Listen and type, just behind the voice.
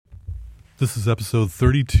This is episode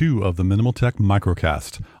 32 of the mnmltek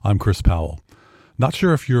microcast. I'm Chris Powell. Not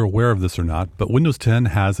sure if you're aware of this or not, but Windows 10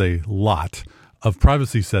 has a lot of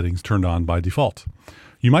privacy settings turned on by default.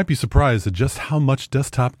 You might be surprised at just how much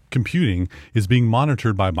desktop computing is being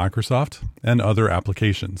monitored by Microsoft and other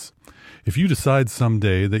applications. If you decide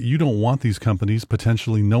someday that you don't want these companies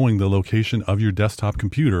potentially knowing the location of your desktop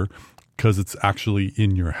computer because it's actually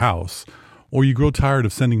in your house, or you grow tired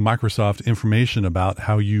of sending Microsoft information about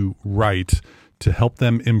how you write to help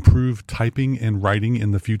them improve typing and writing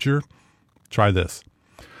in the future, try this.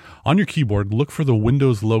 On your keyboard, look for the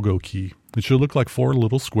Windows logo key. It should look like 4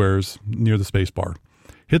 little squares near the space bar.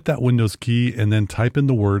 Hit that Windows key and then type in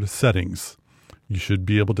the word settings. You should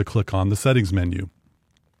be able to click on the settings menu.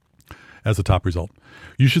 As a top result,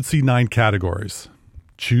 you should see 9 categories.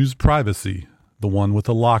 Choose privacy, the one with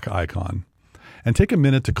the lock icon. And take a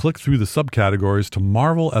minute to click through the subcategories to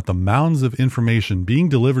marvel at the mounds of information being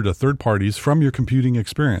delivered to third parties from your computing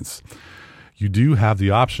experience. You do have the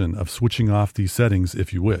option of switching off these settings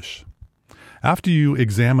if you wish. After you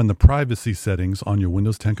examine the privacy settings on your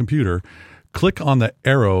Windows 10 computer, click on the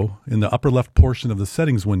arrow in the upper left portion of the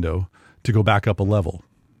settings window to go back up a level.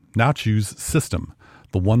 Now choose System,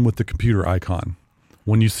 the one with the computer icon.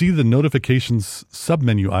 When you see the notifications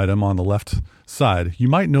submenu item on the left side, you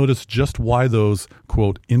might notice just why those,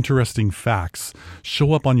 quote, interesting facts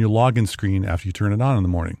show up on your login screen after you turn it on in the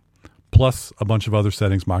morning. Plus a bunch of other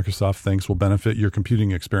settings Microsoft thinks will benefit your computing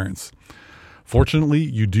experience. Fortunately,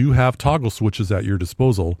 you do have toggle switches at your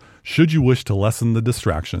disposal should you wish to lessen the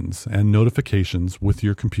distractions and notifications with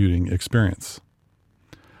your computing experience.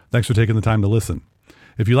 Thanks for taking the time to listen.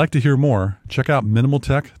 If you'd like to hear more, check out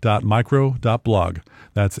mnmltek.micro.blog.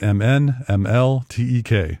 That's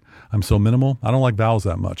mnmltek. I'm so minimal, I don't like vowels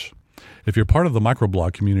that much. If you're part of the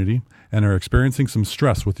microblog community and are experiencing some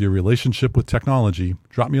stress with your relationship with technology,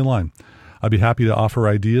 drop me a line. I'd be happy to offer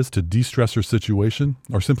ideas to de-stress your situation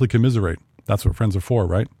or simply commiserate. That's what friends are for,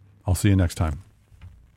 right? I'll see you next time.